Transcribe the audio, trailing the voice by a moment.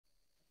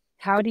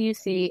how do you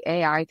see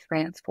AI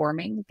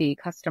transforming the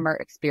customer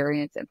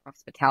experience and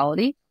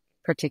hospitality,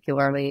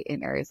 particularly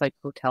in areas like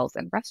hotels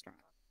and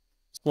restaurants?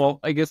 Well,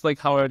 I guess like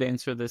how I'd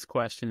answer this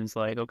question is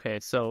like, okay,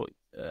 so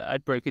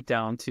I'd break it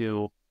down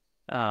to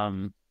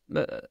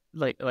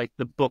like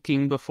the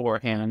booking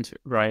beforehand,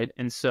 right?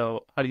 And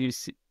so how do you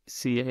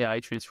see AI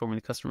transforming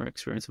the customer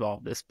experience of all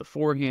of this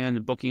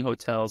beforehand, booking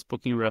hotels,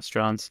 booking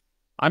restaurants?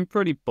 I'm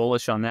pretty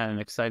bullish on that and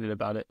excited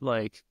about it.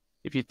 Like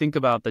if you think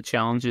about the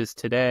challenges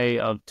today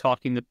of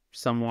talking to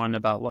someone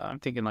about, I'm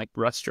thinking like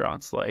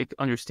restaurants, like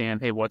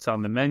understand, hey, what's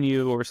on the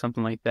menu or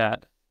something like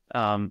that.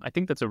 I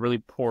think that's a really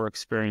poor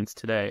experience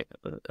today.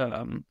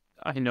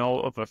 I know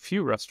of a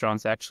few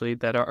restaurants actually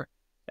that are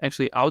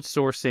actually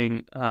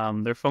outsourcing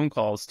their phone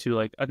calls to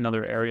like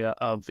another area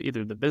of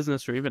either the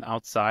business or even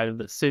outside of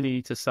the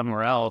city to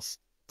somewhere else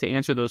to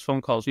answer those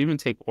phone calls, or even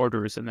take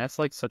orders. And that's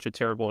like such a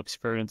terrible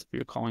experience if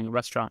you're calling a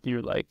restaurant and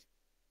you're like,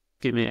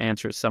 give me an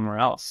answer somewhere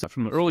else. So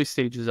from the early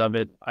stages of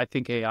it, I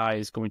think AI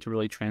is going to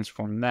really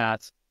transform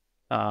that.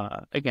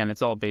 Again,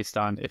 it's all based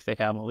on if they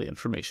have all the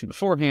information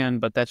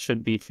beforehand, but that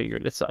should be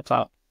figured itself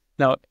out.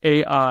 Now,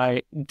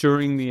 AI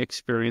during the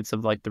experience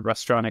of like the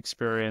restaurant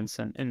experience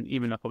and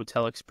even a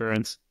hotel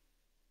experience,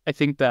 I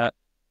think that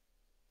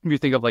if you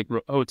think of like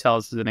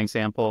hotels as an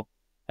example,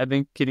 I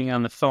think getting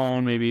on the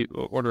phone, maybe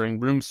ordering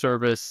room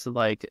service,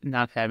 like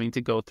not having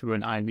to go through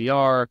an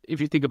IVR. If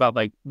you think about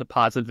like the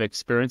positive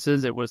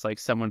experiences, it was like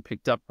someone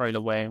picked up right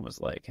away and was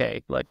like,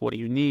 hey, like, what do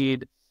you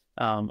need?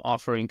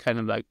 Offering kind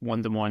of like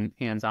one-to-one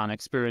hands-on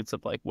experience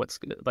of like what's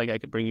like I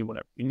could bring you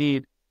whatever you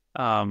need.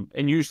 And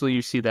usually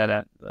you see that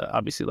at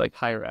obviously like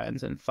higher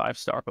ends and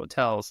five-star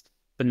hotels.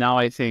 But now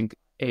I think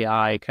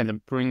AI kind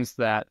of brings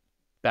that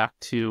back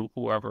to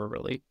whoever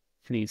really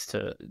needs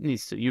to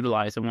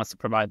utilize and wants to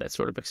provide that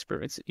sort of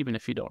experience, even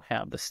if you don't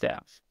have the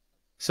staff.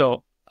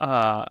 So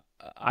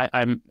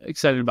I'm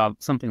excited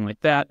about something like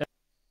that.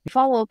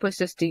 Follow up was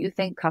just, do you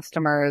think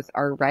customers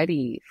are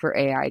ready for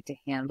AI to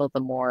handle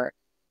the more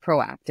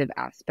proactive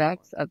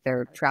aspects of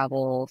their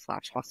travel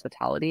slash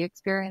hospitality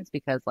experience?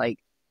 Because like,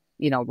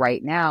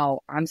 right now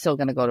I'm still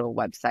going to go to a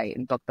website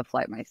and book the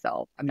flight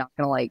myself. I'm not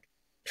going to like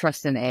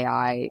trust an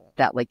AI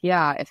that like,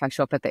 yeah, if I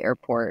show up at the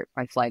airport,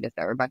 my flight is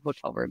there, my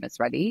hotel room is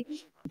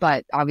ready.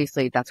 But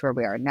obviously that's where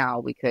we are now.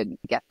 We could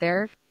get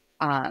there.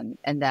 And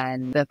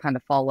then the kind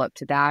of follow up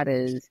to that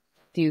is,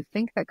 do you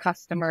think that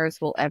customers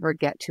will ever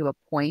get to a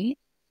point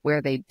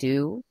where they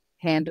do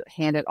hand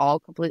it all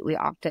completely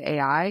off to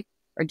AI?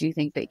 Or do you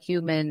think that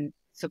human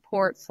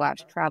support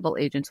slash travel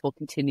agents will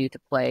continue to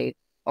play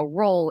a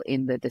role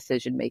in the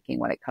decision making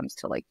when it comes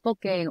to like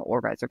booking or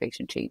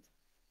reservation change?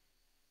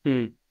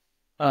 Hmm.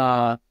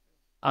 Uh,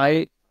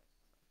 I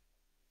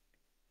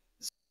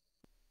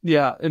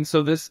Yeah, and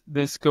so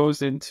this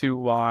goes into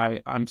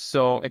why I'm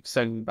so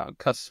excited about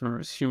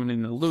customers human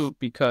in the loop,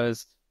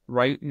 because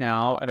right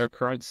now at our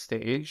current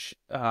stage,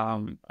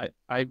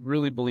 I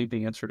really believe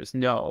the answer is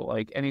no.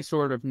 Like any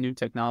sort of new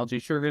technology,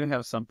 sure, we're gonna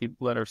have some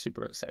people that are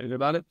super excited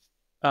about it.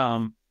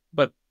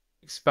 But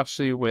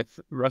especially with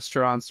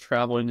restaurants,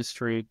 travel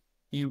industry,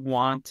 you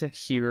want to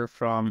hear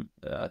from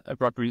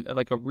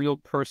like a real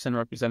person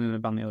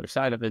representative on the other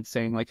side of it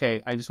saying like,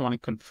 hey, I just want to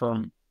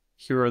confirm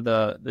here are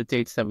the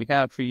dates that we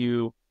have for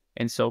you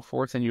and so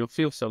forth. And you'll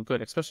feel so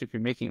good, especially if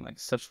you're making like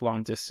such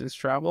long distance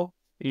travel.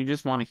 You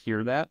just want to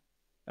hear that.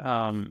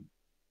 Um,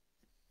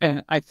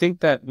 and I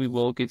think that we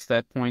will get to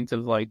that point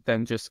of like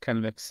then just kind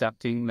of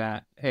accepting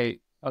that, hey,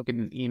 I'll get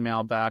an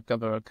email back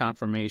of a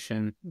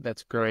confirmation.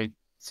 That's great.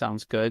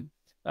 Sounds good.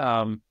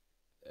 Um,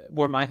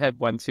 where my head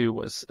went to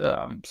was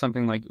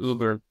something like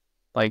Uber.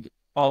 Like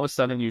all of a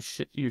sudden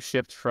you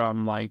shift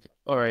from like,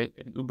 all right,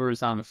 Uber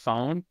is on the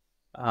phone,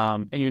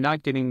 and you're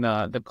not getting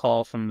the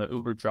call from the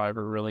Uber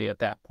driver really at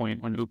that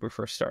point when Uber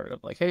first started.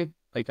 Like, hey,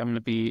 like I'm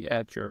gonna be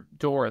at your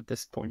door at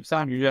this point in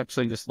time. You're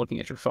actually just looking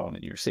at your phone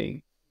and you're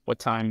seeing what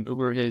time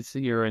Uber is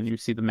here, and you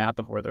see the map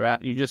of where they're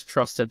at. You just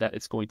trusted that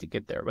it's going to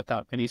get there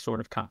without any sort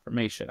of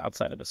confirmation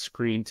outside of a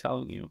screen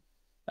telling you.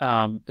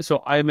 So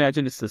I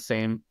imagine it's the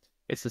same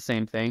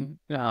thing,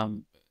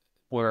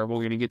 where we're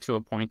going to get to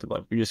a point of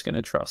like, you're just going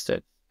to trust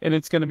it. And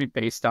it's going to be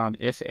based on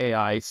if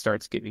AI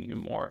starts giving you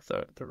more of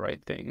the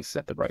right things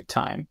at the right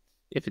time.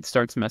 If it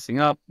starts messing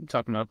up, I'm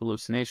talking about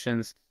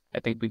hallucinations, I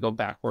think we go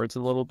backwards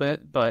a little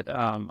bit, but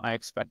I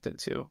expect it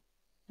to.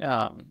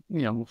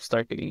 We'll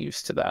start getting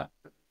used to that.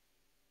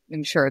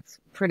 I'm sure it's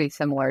pretty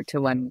similar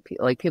to when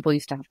like people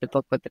used to have to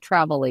book with the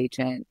travel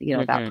agent,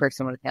 that Hmm.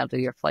 person would handle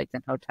your flights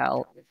and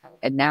hotel.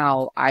 And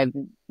now I've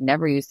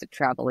never used a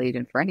travel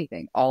agent for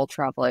anything. All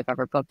travel I've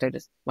ever booked, I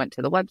just went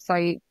to the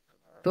website,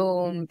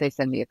 boom, they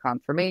send me a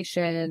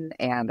confirmation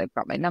and they've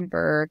got my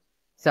number.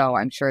 So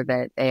I'm sure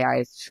that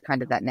AI is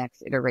kind of that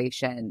next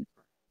iteration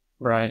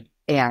Right.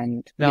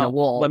 and, Now,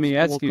 we'll let me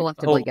we'll ask you,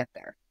 collectively get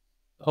there.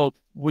 Hope,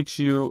 would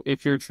you,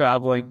 if you're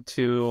traveling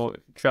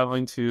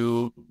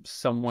to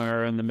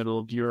somewhere in the middle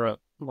of Europe,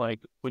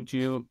 like, would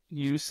you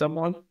use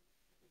someone?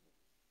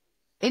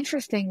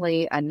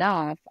 Interestingly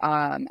enough,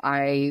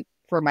 I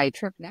for my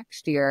trip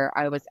next year,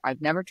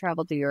 I've never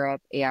traveled to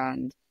Europe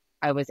and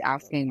I was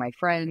asking my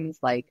friends,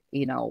 like,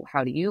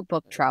 how do you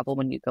book travel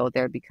when you go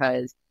there?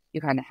 Because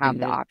you kind of have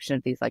the Hmm. option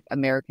of these like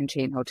American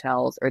chain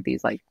hotels or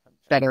these like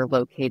better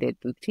located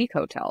boutique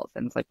hotels.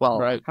 And it's like, well, I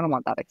Right. kind of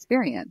want that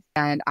experience.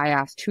 And I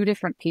asked two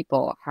different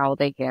people how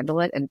they handle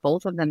it, and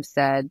both of them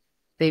said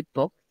they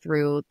book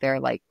through their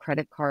like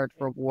credit card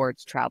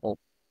rewards travel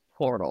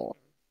portal.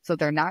 So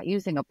they're not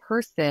using a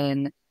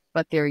person,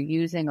 but they're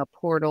using a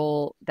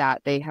portal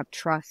that they have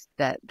trust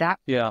that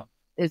Yeah.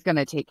 is going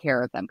to take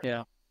care of them.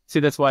 Yeah. See,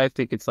 that's why I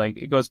think it's like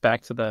it goes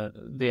back to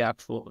the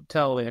actual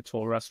hotel, the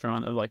actual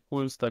restaurant of like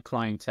who's the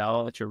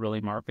clientele that you're really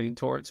marketing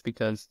towards.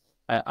 Because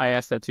I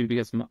asked that too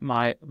because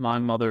my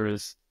mother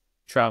is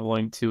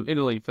traveling to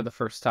Italy for the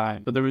first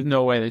time, but there was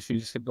no way that she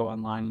just could go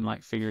online and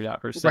like figure it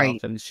out Right.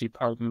 herself. And she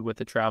partnered with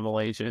a travel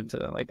agent,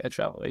 and like a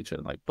travel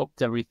agent like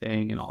booked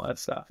everything and all that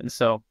stuff. And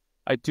so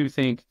I do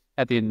think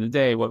at the end of the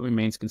day, what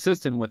remains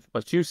consistent with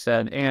what you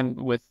said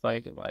and with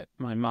like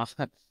my mom,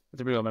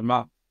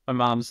 my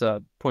mom's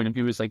point of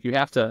view is like you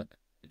have to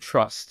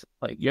trust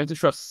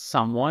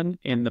someone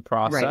in the Right.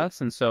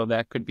 process, and so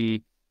that could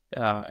be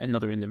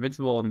another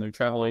individual and their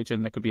travel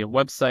agent. That could be a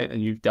website that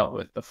you've dealt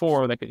with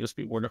before. That could just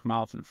be word of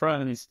mouth and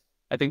friends.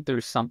 I think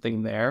there's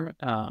something there,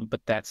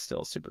 but that's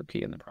still super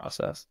key in the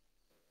process.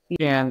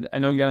 And I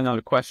know you got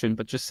another question,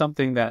 but just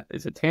something that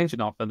is a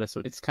tangent off of this.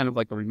 It's kind of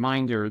like a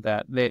reminder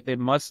that they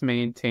must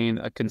maintain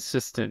a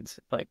consistent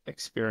like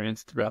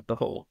experience throughout the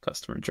whole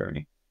customer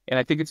journey. And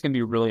I think it's going to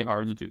be really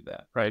hard to do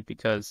that, right?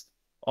 Because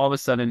all of a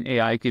sudden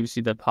AI gives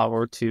you the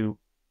power to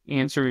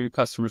answer your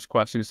customers'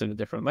 questions in a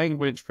different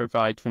language,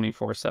 provide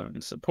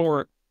 24/7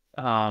 support,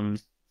 um,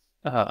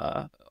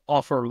 uh,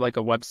 offer like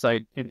a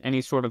website in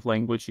any sort of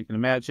language you can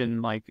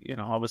imagine. Like,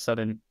 all of a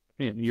sudden,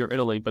 you're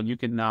Italy, but you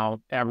can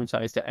now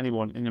advertise to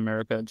anyone in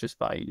America just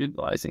by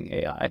utilizing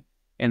AI.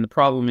 And the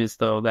problem is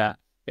though that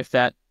if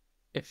that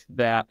if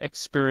that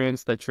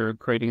experience that you're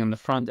creating on the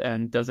front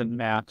end doesn't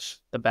match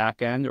the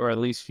back end, or at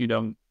least you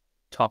don't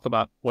talk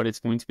about what it's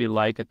going to be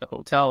like at the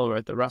hotel or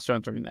at the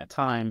restaurant during that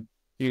time,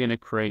 you're going to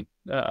create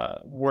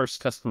worse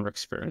customer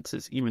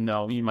experiences, even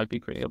though you might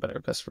be creating a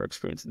better customer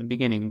experience in the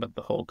beginning, but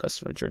the whole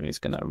customer journey is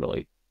going to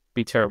really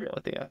be terrible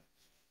at the end.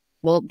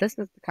 Well, this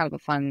is kind of a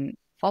fun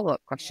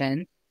follow-up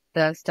question.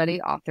 The study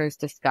authors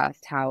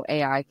discussed how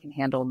AI can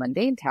handle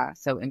mundane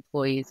tasks so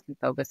employees can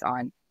focus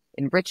on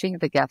enriching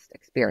the guest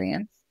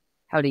experience.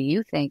 How do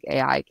you think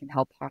AI can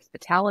help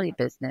hospitality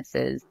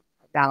businesses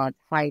balance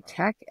high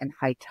tech and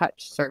high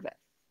touch service?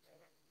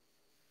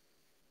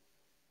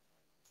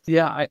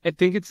 Yeah, I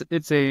think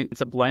it's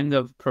a blend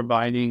of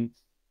providing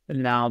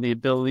now the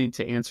ability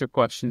to answer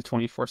questions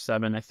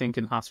 24/7. I think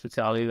in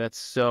hospitality that's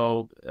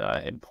so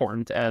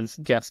important as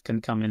guests can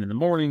come in the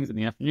mornings and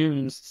the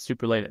afternoons,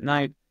 super late at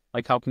night.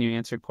 Like how can you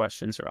answer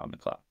questions around the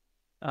clock?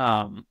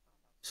 Um,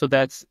 so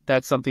that's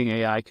something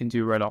AI can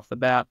do right off the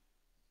bat.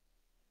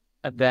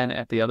 And then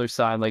at the other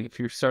side, like if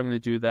you're starting to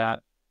do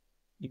that,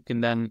 you can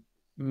then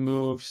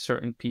move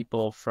certain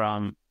people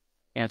from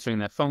answering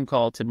that phone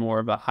call to more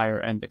of a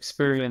higher end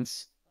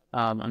experience.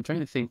 I'm trying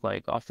to think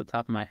like off the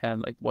top of my head,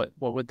 like what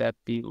would that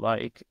be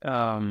like?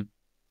 I,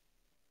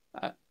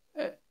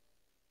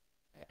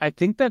 I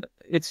think that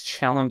it's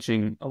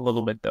challenging a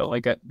little bit though.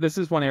 Like this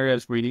is one area I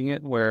was reading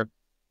it where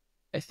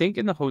I think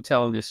in the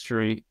hotel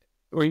industry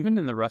or even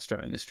in the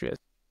restaurant industry,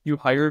 you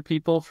hire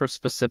people for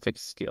specific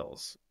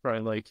skills,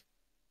 right? Like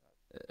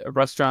a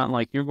restaurant,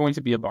 like you're going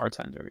to be a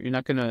bartender. You're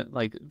not gonna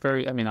like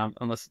I mean,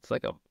 unless it's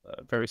like a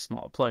very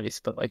small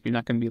place, but like you're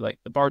not gonna be like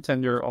the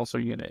bartender. Also,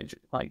 you're gonna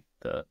like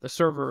the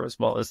server as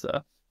well as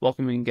the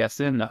welcoming guests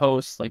in, the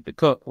host, like the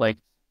cook. Like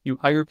you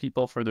hire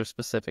people for their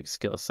specific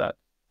skill set.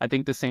 I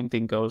think the same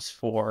thing goes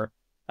for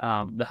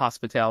the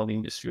hospitality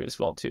industry as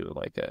well too.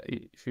 Like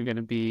if you're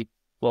gonna be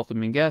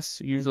welcoming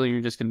guests, usually you're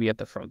just gonna be at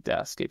the front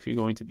desk. If you're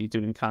going to be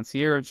doing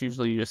concierge,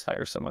 usually you just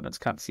hire someone that's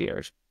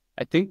concierge.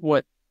 I think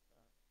what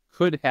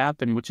could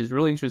happen, which is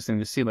really interesting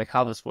to see like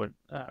how this would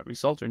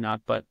result or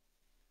not. But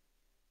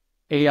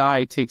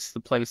AI takes the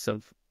place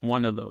of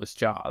one of those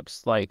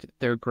jobs. Like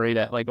they're great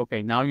at like,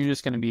 okay, now you're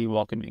just going to be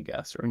welcoming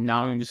guests, or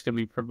now you're just going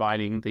to be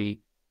providing the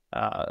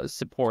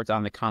support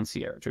on the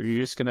concierge, or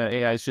you're just going to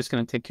AI is just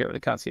going to take care of the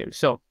concierge.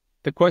 So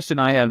the question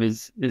I have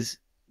is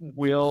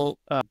will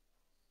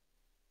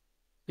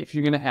if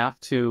you're going to have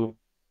to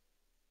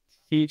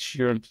teach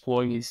your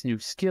employees new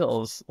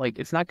skills, like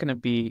it's not going to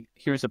be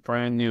here's a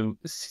brand new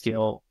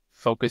skill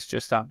focused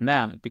just on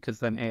that because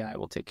then AI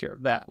will take care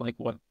of that. Like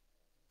what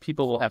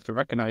people will have to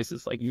recognize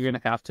is like you're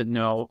going to have to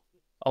know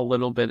a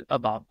little bit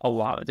about a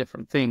lot of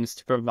different things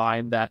to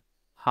provide that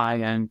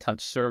high-end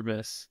touch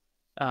service.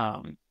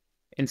 And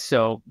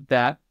so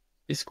that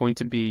is going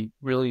to be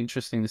really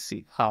interesting to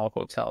see how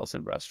hotels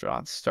and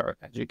restaurants start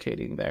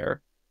educating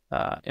their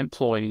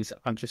employees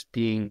on just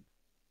being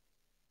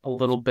a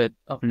little bit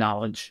of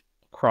knowledge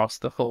across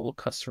the whole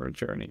customer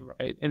journey,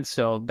 right? And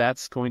so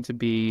that's going to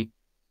be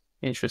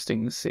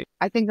interesting to see.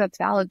 I think that's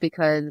valid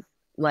because,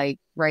 like,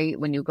 right,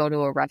 when you go to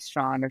a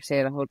restaurant or stay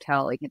at a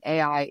hotel, like an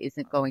AI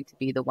isn't going to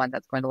be the one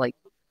that's going to like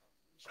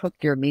cook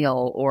your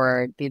meal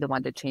or be the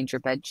one to change your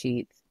bed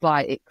sheets,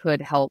 but it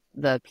could help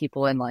the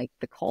people in like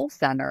the call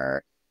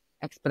center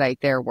expedite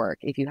their work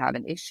if you have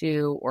an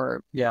issue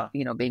or, Yeah.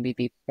 maybe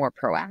be more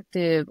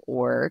proactive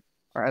or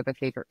our other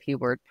favorite P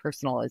word,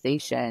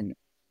 personalization.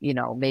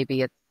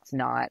 Maybe it's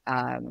not,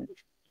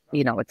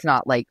 it's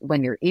not like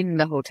when you're in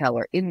the hotel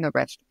or in the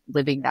restaurant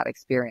living that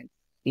experience,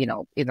 in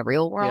the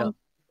real Yeah. world.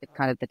 It's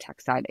kind of the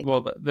tech side.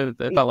 Well, they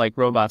felt like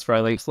robots,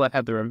 right? Like Sled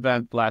had their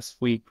event last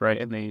week, right?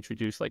 And they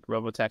introduced like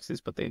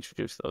robotaxis, but they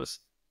introduced those.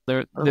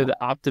 They're the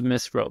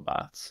Optimus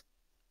robots.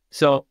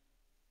 So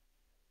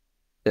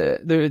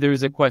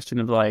there's a question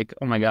of like,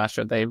 oh my gosh,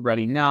 are they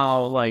ready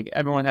now? Like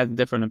everyone has a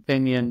different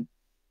opinion.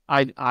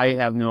 I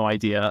have no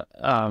idea.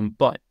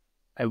 But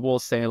I will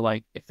say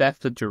like if that's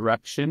the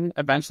direction,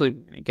 eventually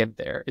we're gonna get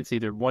there. It's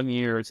either 1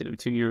 year, it's either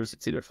 2 years,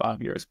 it's either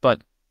 5 years.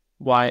 But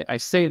why I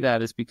say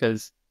that is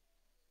because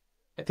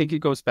I think it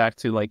goes back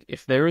to like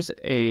if there's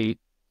a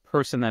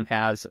person that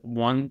has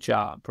one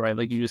job, right?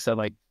 Like you just said,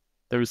 like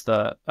there's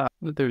the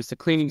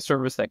cleaning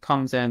service that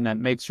comes in that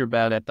makes your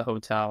bed at the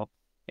hotel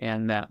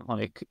and that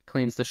like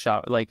cleans the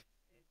shower. Like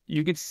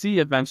you could see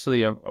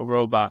eventually a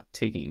robot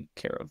taking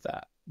care of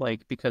that,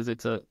 like because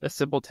it's a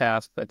simple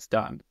task that's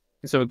done.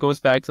 And so it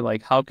goes back to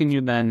like how can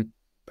you then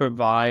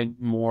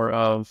provide more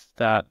of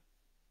that?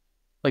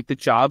 Like the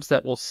jobs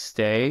that will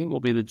stay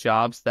will be the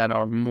jobs that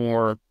are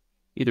more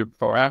either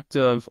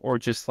proactive or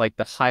just like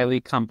the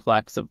highly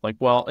complex of like,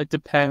 well, it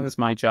depends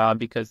my job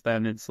because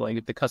then it's like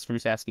if the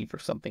customer's asking for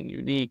something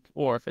unique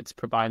or if it's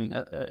providing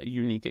a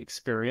unique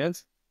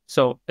experience.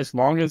 So as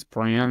long as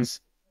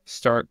brands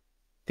start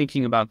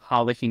thinking about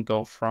how they can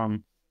go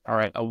from, all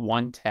right, a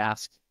one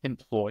task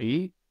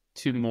employee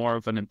to more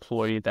of an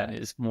employee that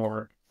is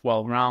more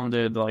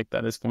well-rounded, like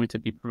that is going to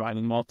be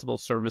providing multiple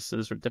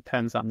services or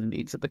depends on the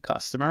needs of the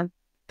customer,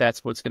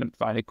 that's what's going to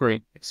provide a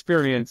great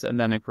experience and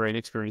then a great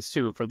experience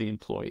too for the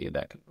employee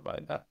that can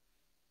provide that.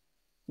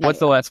 What's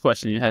the last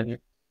question you had here?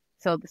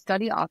 So the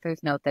study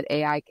authors note that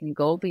AI can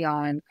go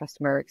beyond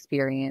customer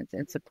experience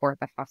and support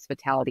the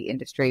hospitality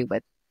industry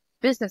with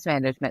business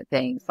management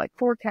things like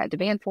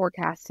demand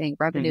forecasting,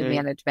 revenue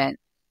management.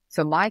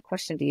 So my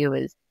question to you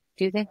is,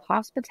 do you think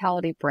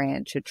hospitality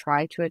brands should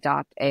try to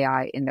adopt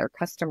AI in their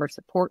customer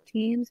support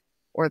teams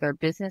or their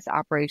business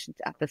operations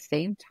at the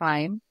same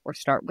time, or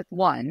start with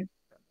one?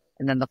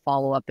 And then the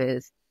follow-up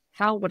is,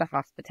 how would a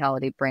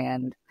hospitality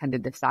brand kind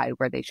of decide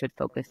where they should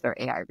focus their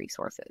AI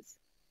resources?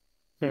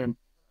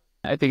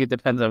 I think it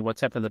depends on what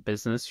type of the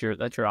business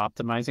that you're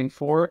optimizing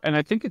for. And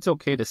I think it's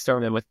okay to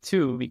start it with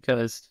two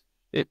because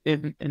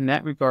in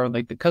that regard,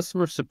 like the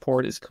customer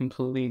support is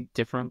completely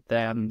different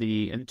than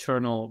the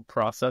internal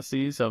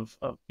processes of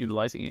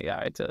utilizing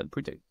AI to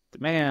predict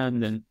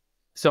demand. And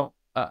so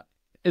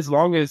as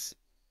long as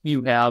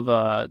you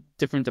have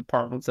different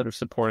departments that are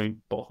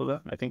supporting both of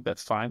them, I think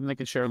that's fine. They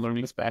can share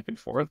learnings back and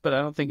forth, but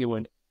I don't think it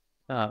would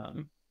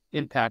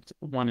impact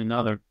one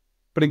another.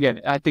 But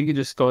again, I think it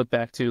just goes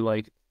back to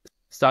like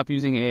stop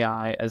using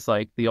AI as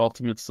like the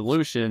ultimate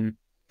solution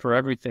for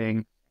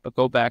everything, but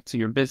go back to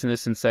your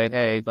business and say,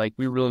 hey, like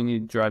we really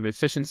need to drive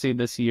efficiency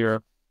this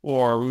year,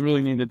 or we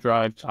really need to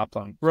drive top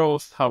line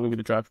growth. How are we going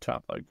to drive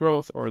top line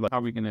growth, or like, how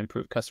are we going to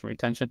improve customer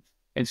retention?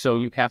 And so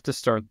you have to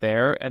start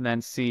there and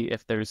then see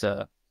if there's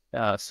a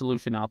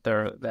solution out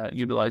there that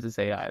utilizes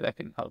AI that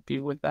can help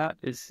you with that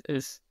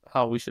is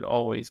how we should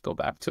always go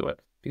back to it.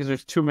 Because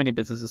there's too many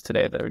businesses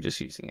today that are just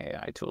using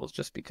AI tools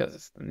just because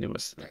it's the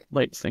newest,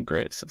 latest and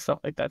greatest and stuff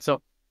like that.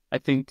 So I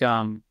think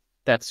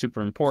that's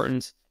super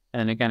important.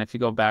 And again, if you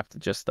go back to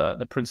just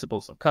the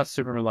principles of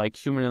customer, like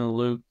human in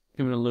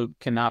the loop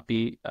cannot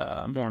be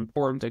more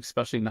important,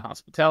 especially in the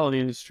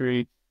hospitality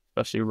industry,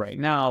 especially right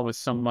now with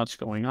so much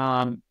going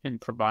on in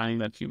providing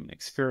that human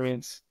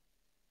experience.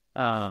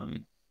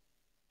 And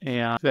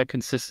that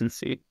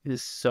consistency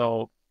is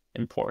so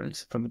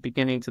important from the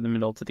beginning to the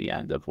middle to the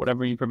end of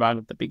whatever you provide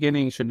at the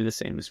beginning should be the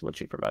same as what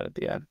you provide at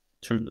the end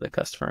in terms of the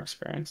customer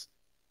experience.